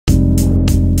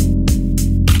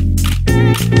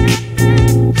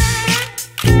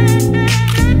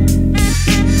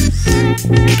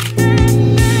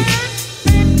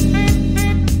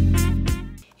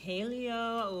Hey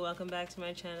Leo, welcome back to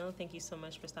my channel. Thank you so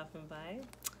much for stopping by.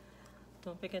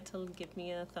 Don't forget to give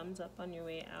me a thumbs up on your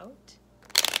way out.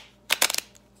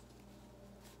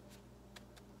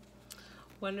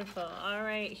 Wonderful. All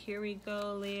right, here we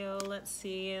go, Leo. Let's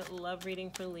see. Love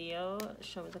reading for Leo.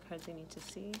 Show me the cards I need to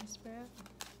see, Spirit.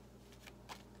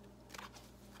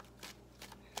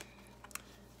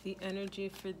 The energy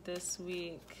for this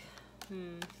week.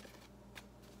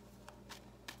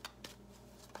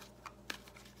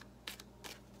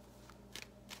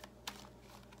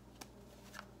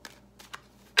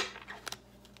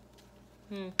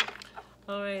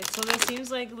 All right, so it seems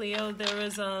like, Leo, there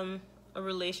was a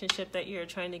relationship that you're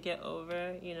trying to get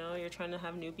over. You know, you're trying to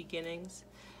have new beginnings.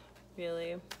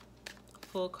 Really.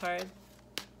 Full card.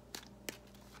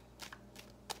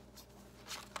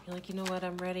 You're like, you know what,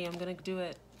 I'm ready. I'm going to do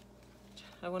it.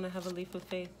 I want to have a leap of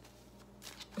faith.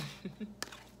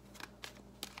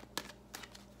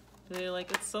 They're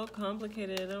like, it's so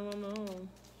complicated. I don't know.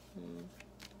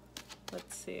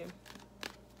 Let's see.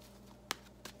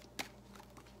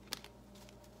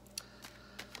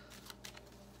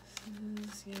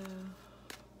 Yeah.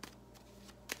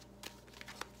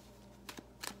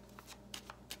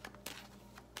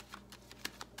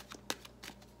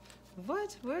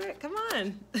 What? Where? Come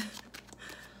on.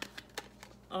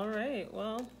 All right.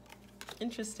 Well,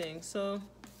 interesting. So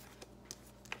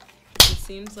it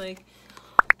seems like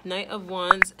Knight of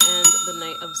Wands and the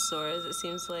Knight of Swords. It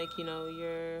seems like, you know,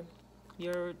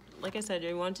 you're like I said,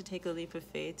 you want to take a leap of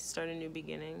faith, start a new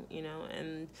beginning, you know,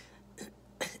 and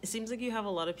it seems like you have a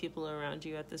lot of people around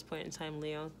you at this point in time,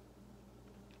 Leo.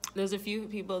 There's a few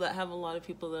people that have a lot of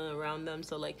people around them,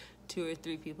 so like 2 or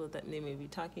 3 people that they may be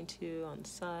talking to on the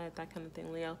side, that kind of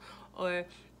thing, Leo. Or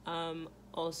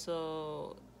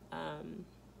also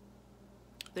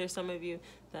there's some of you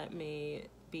that may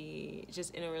be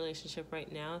just in a relationship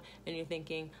right now, and you're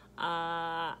thinking,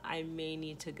 I may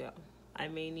need to go. I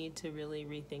may need to really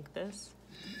rethink this.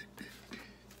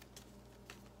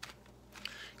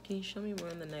 Can you show me more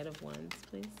on the Knight of Wands,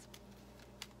 please?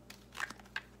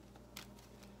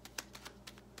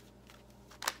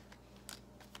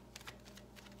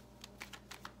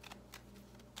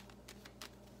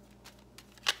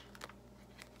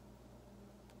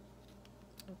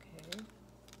 Okay.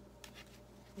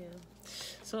 Yeah.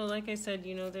 So like I said,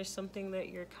 you know, there's something that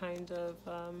you're kind of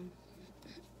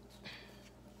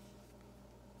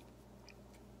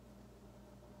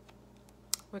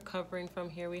recovering from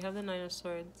here. We have the Nine of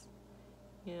Swords.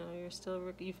 You know,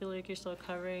 you feel like you're still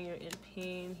recovering. You're in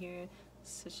pain here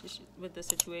with the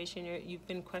situation. You've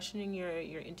been questioning your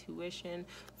intuition.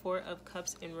 4 of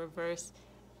Cups in reverse,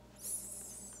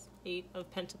 8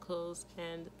 of Pentacles,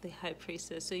 and the High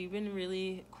Priestess. So you've been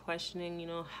really questioning, you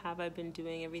know, have I been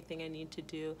doing everything I need to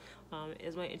do?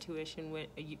 Is my intuition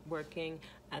working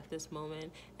at this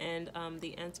moment? And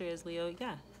the answer is, Leo,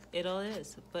 yeah, it all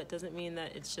is, but doesn't mean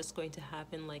that it's just going to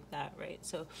happen like that, right?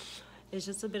 So it's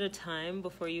just a bit of time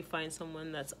before you find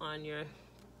someone that's on your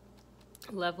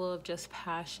level of just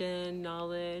passion,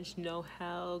 knowledge,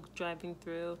 know-how, driving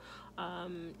through,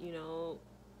 you know,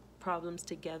 problems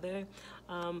together.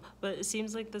 But it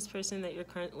seems like this person that you're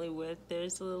currently with,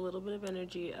 there's a little bit of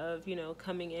energy of, you know,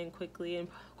 coming in quickly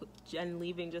and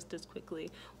leaving just as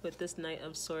quickly with this Knight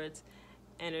of Swords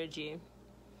energy.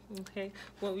 Okay,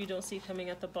 what we don't see coming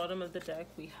at the bottom of the deck,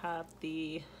 we have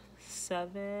the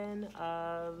 7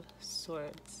 of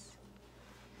Swords.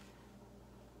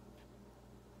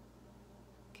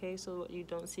 Okay, so what you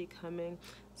don't see coming,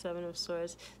 7 of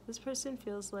Swords. This person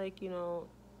feels like, you know,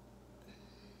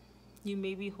 you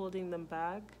may be holding them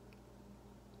back.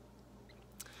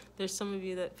 There's some of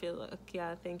you that feel like,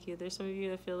 yeah, thank you. There's some of you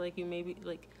that feel like you may be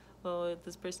like, oh,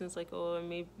 this person's like, oh,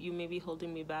 you may be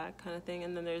holding me back, kind of thing.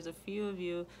 And then there's a few of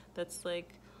you that's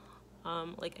like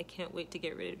I can't wait to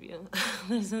get rid of you.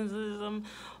 There's some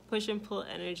push and pull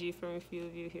energy from a few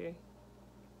of you here.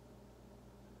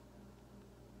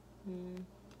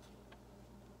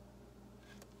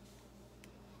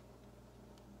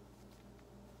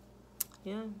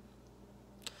 Yeah.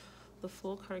 The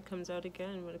Fool card comes out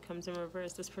again when it comes in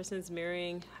reverse. This person's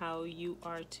mirroring how you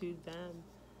are to them.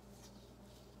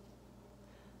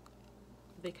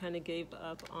 They kind of gave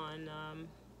up on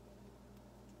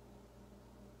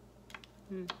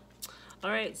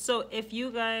all right, so if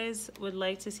you guys would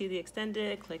like to see the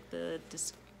extended, click the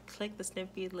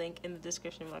snip feed link in the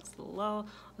description box below.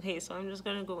 Okay, so I'm just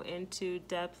gonna go into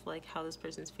depth, like how this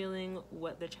person's feeling,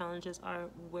 what their challenges are,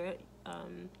 where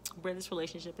this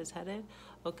relationship is headed.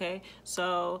 Okay,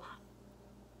 so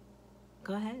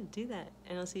go ahead, do that.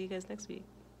 And I'll see you guys next week.